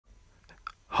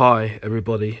Hi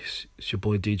everybody, it's your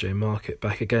boy DJ Market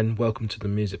back again. Welcome to the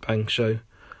Music Bang Show.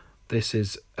 This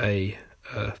is a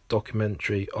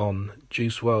documentary on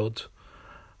Juice Wrld.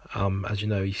 As you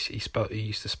know, he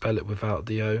used to spell it without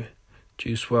the O.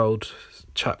 Juice Wrld, a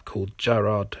chap called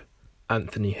Gerard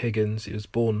Anthony Higgins. He was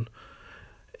born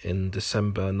in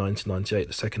December 1998,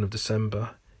 the 2nd of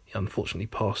December. He unfortunately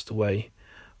passed away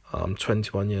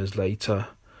 21 years later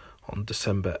on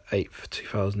December 8th,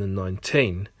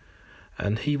 2019.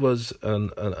 And he was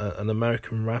an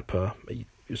American rapper. He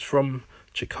was from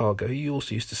Chicago. He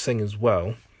also used to sing as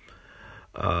well.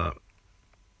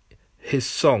 His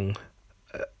song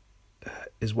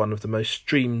is one of the most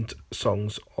streamed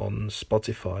songs on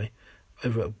Spotify,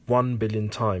 over 1 billion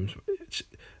times.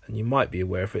 And you might be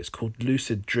aware of it. It's called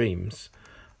Lucid Dreams.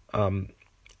 And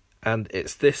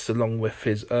it's this, along with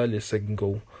his earlier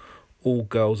single, All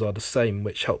Girls Are the Same,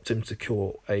 which helped him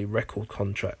secure a record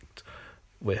contract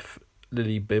with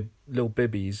Lil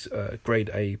Bibby's Grade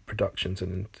A Productions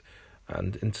and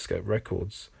Interscope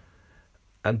Records.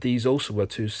 And these also were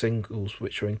two singles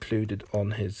which were included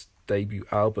on his debut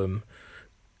album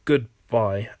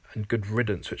Goodbye and Good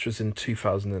Riddance, which was in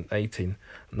 2018,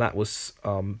 and that was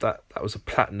that was a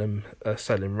platinum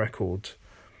selling record.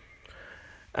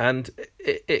 And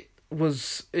it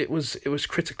was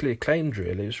critically acclaimed.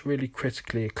 Really, it was really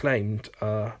critically acclaimed.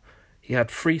 He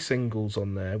had 3 singles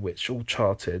on there which all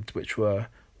charted, which were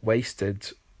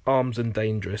Wasted, Arms and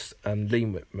Dangerous, and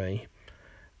Lean With Me.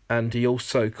 And he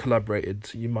also collaborated,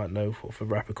 you might know, with a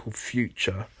rapper called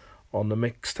Future on a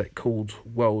mixtape called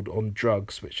Wrld on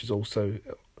Drugs, which is also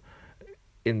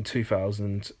in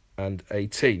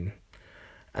 2018.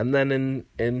 And then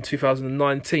in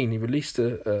 2019, he released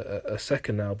a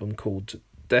second album called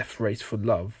Death Race for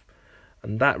Love,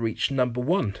 and that reached number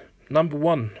one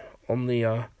on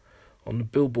the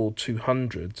Billboard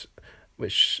 200,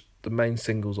 which the main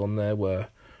singles on there were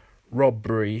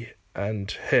Robbery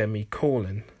and Hear Me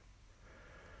Calling.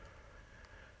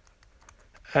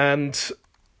 And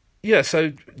yeah,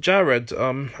 so Jared,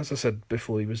 as I said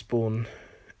before, he was born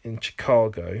in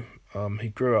Chicago. He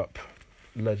grew up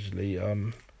allegedly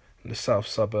in the south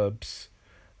suburbs,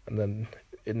 and then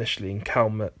initially in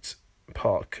Calumet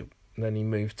Park, and then he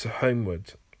moved to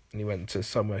Homewood, and he went to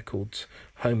somewhere called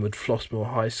Homewood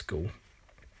Flossmoor High School.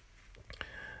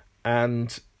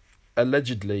 And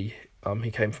allegedly,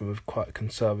 he came from a quite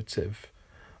conservative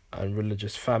and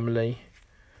religious family.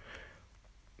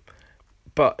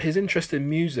 But his interest in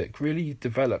music really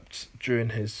developed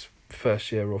during his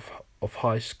first year of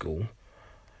high school.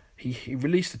 He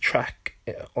released a track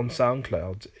on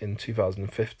SoundCloud in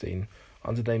 2015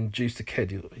 under the name Juice the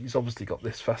Kid. He's obviously got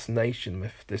this fascination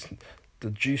with the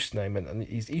Juice name, and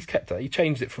he's kept that. He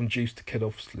changed it from Juice the Kid,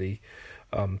 obviously,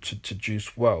 to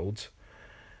Juice Wrld.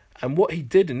 And what he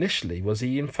did initially was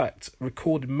he, in fact,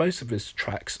 recorded most of his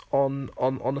tracks on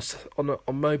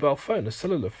a mobile phone, a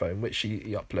cellular phone, which he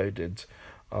uploaded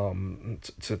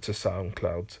to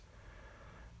SoundCloud.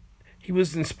 He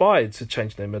was inspired to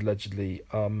change the name, allegedly,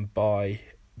 by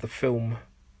the film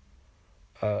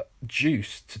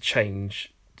Juice, to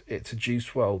change it to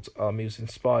Juice Wrld. He was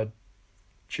inspired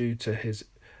due to his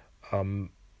something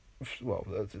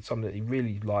that he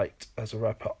really liked as a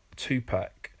rapper,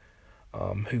 Tupac,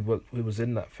 who was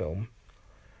in that film.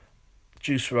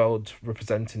 Juice Wrld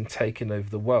representing taking over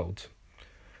the world.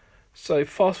 So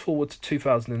fast forward to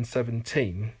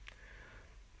 2017,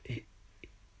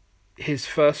 his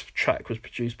first track was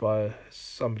produced by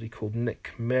somebody called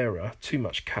Nick Mira, Too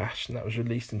Much Cash, and that was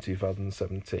released in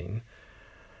 2017.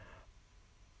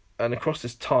 And across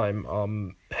this time,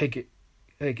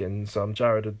 Higgins,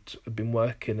 Jared had been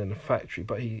working in a factory,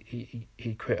 but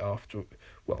he quit after.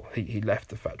 Well, he left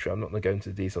the factory. I'm not going to go into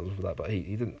the details of that, but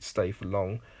he didn't stay for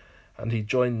long, and he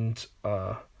joined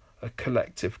a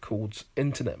collective called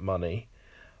Internet Money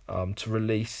to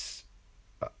release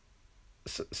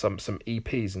some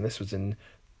EPs, and this was on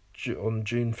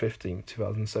June 15th,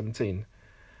 2017,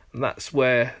 and that's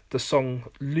where the song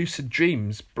Lucid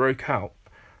Dreams broke out,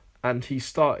 and he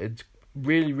started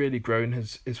really growing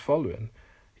his following.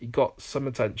 He got some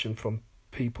attention from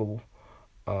people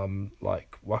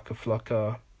like Waka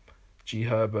Flocka, G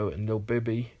Herbo and Lil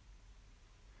Bibby,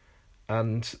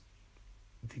 and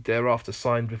thereafter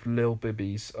signed with Lil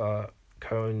Bibby's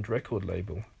co-owned record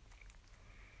label.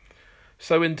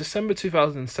 So in December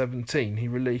 2017, he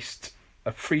released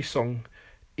a 3-song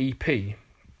EP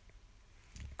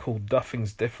called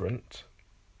Nothing's Different,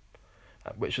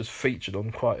 which was featured on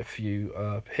quite a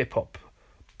few hip-hop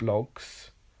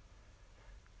blogs.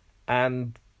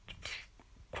 And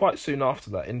quite soon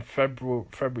after that, in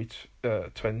February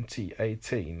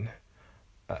 2018,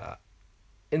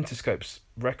 Interscope's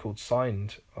Records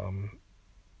signed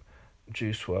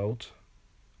Juice Wrld,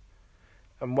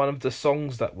 and one of the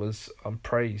songs that was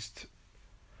praised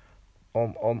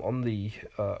on the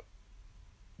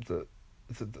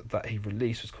that he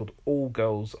released was called "All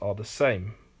Girls Are the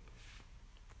Same."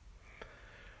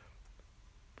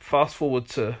 Fast forward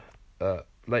to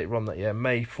later on that year,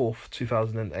 May 4th,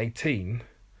 2018,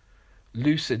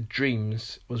 Lucid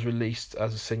Dreams was released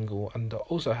as a single and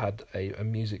also had a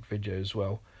music video as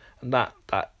well. And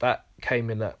that came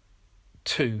in at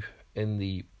 2 in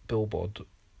the Billboard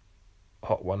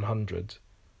Hot 100.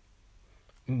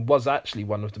 Was actually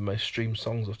one of the most streamed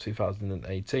songs of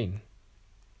 2018.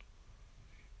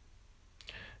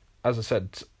 As I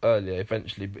said earlier,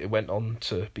 eventually it went on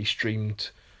to be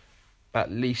streamed at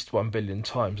least 1 billion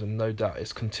times, and no doubt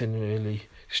it's continually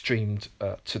streamed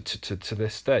to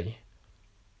this day.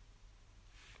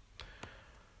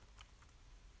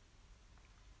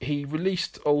 He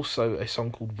released also a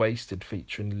song called Wasted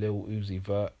featuring Lil Uzi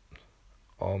Vert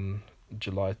on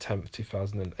July 10th,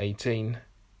 2018.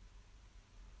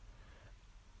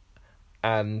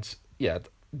 And yeah,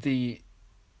 the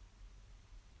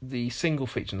single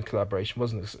featuring the collaboration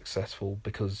wasn't as successful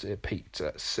because it peaked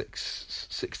at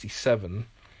 667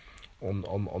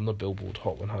 on the Billboard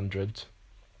Hot 100.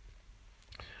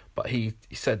 But he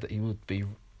said that he would be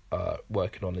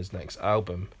working on his next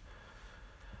album.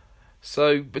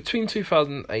 So between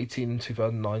 2018 and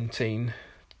 2019,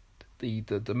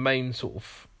 the main sort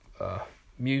of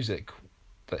music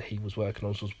that he was working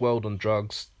on was Wrld on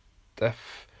Drugs,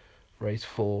 Death Race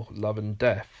 4, Love and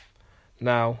Death.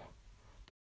 Now,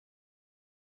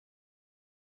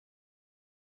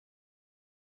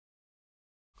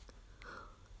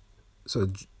 so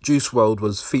Juice Wrld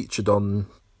was featured on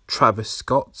Travis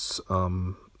Scott's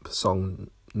song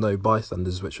No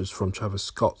Bystanders, which was from Travis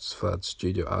Scott's third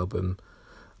studio album,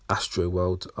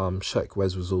 Astroworld. Sheck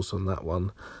Wes was also on that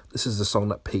one. This is the song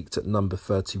that peaked at number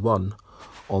 31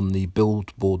 on the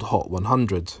Billboard Hot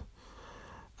 100.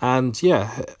 And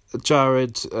yeah,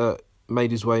 Jared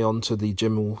made his way onto the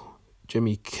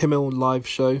Jimmy Kimmel live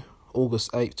show,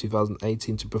 August 8th,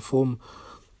 2018, to perform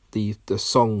the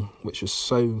song which was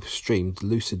so streamed,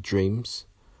 Lucid Dreams,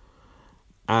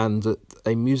 and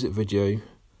a music video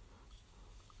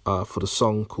for the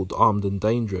song called Armed and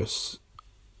Dangerous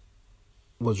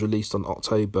was released on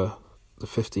October the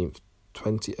 15th,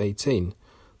 2018.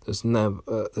 There's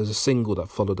a single that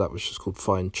followed that which was called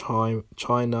Fine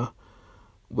China,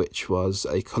 which was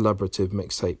a collaborative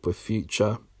mixtape with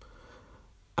Future,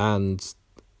 and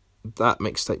that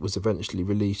mixtape was eventually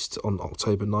released on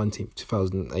October 19th,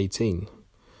 2018.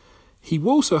 He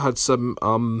also had some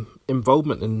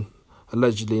involvement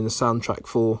allegedly in the soundtrack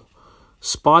for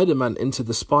Spider-Man Into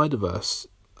the Spider-Verse.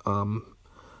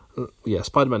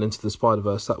 Spider-Man Into the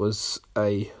Spider-Verse, that was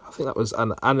I think that was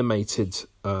an animated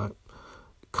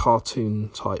cartoon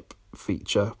type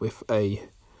feature with a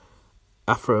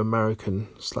Afro-American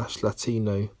 /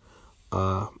 Latino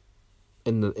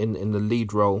in the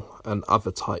lead role, and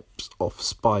other types of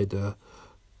Spider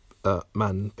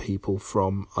Man people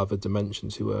from other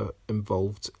dimensions who were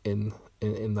involved in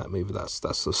that movie. That's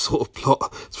the sort of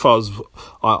plot as far as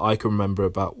I can remember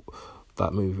about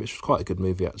that movie, which was quite a good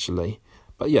movie actually.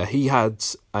 But yeah, he had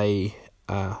a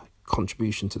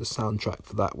contribution to the soundtrack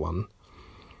for that one,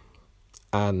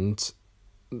 and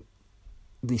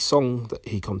the song that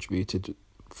he contributed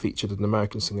featured an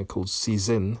American singer called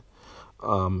Cezanne.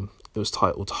 It was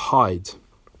titled Hide.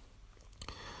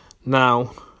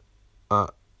 Now,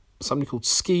 somebody called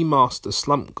Ski Master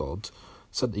Slump God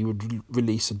said that he would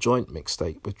release a joint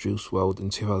mixtape with Juice Wrld in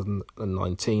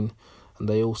 2019, and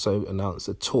they also announced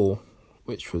a tour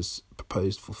which was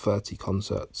proposed for 30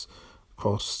 concerts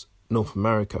across North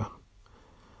America.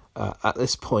 At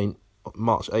this point,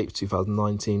 March 8th,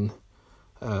 2019,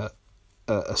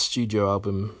 a studio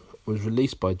album was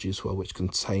released by Juice Wrld which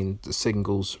contained the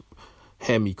singles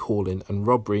Hear Me Calling and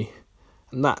Robbery,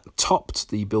 and that topped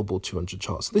the Billboard 200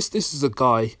 charts. This is a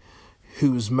guy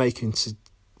who was making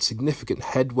significant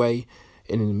headway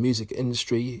in the music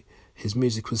industry. His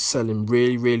music was selling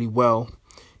really, really well.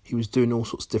 He was doing all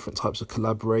sorts of different types of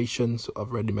collaborations.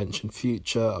 I've already mentioned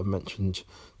Future. I've mentioned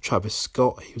Travis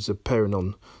Scott. He was appearing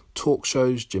on talk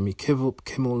shows, Jimmy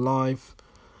Kimmel Live,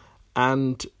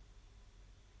 and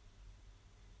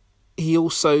he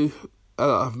also,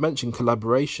 I've mentioned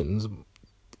collaborations.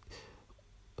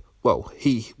 Well,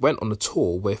 he went on a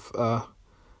tour with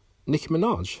Nicki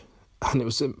Minaj, and it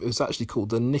was actually called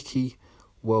the Nicki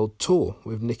World Tour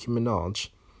with Nicki Minaj.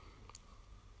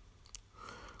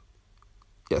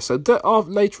 Yeah, so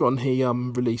later on he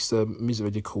released a music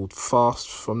video called Fast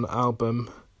from the album,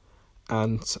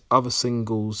 and other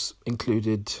singles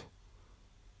included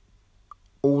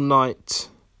All Night,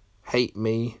 Hate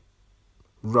Me,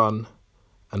 Run,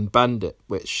 and Bandit,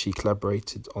 which he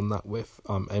collaborated on that with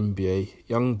NBA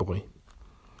Youngboy.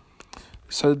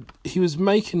 So he was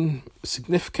making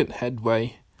significant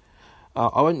headway.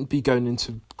 I won't be going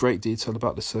into great detail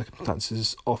about the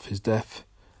circumstances of his death.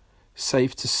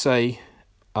 Safe to say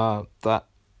that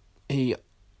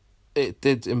it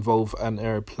did involve an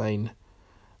aeroplane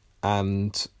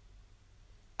and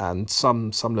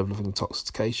some level of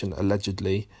intoxication,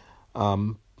 allegedly.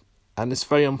 And it's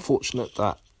very unfortunate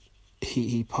that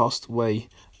he passed away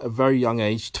at a very young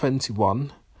age,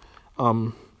 21. I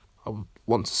would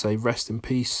want to say rest in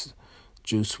peace,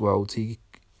 Juice Wrld. He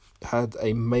had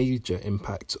a major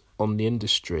impact on the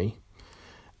industry,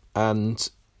 and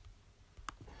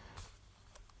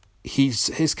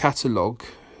his catalogue,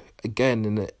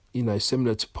 again,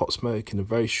 similar to Pop Smoke, in a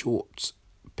very short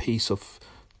piece of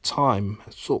time,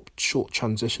 short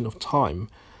transition of time,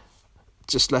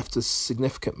 just left a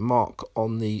significant mark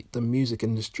on the music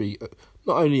industry,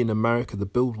 not only in America, the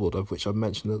Billboard, of which I've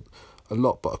mentioned a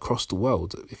lot, but across the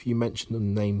world. If you mention the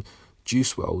name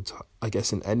Juice Wrld, I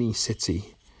guess in any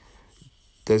city,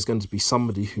 there's going to be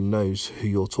somebody who knows who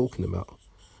you're talking about.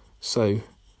 So,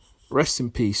 rest in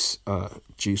peace,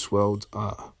 Juice Wrld.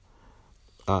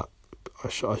 I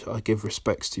give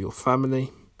respects to your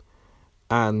family,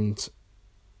 and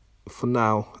for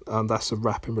now, that's a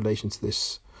wrap in relation to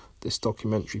this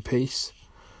documentary piece.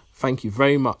 Thank you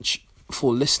very much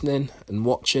for listening and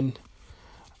watching.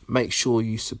 Make sure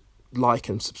you like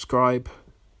and subscribe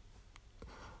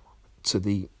to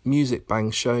the Music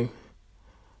Bang Show.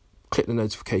 Click the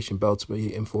notification bell to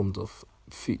be informed of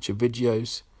future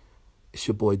videos. It's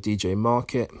your boy DJ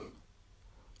Market.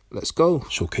 Let's go.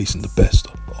 Showcasing the best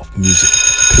of music,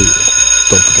 period.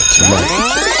 Don't forget to like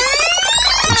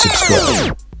and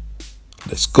subscribe.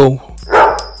 Let's go.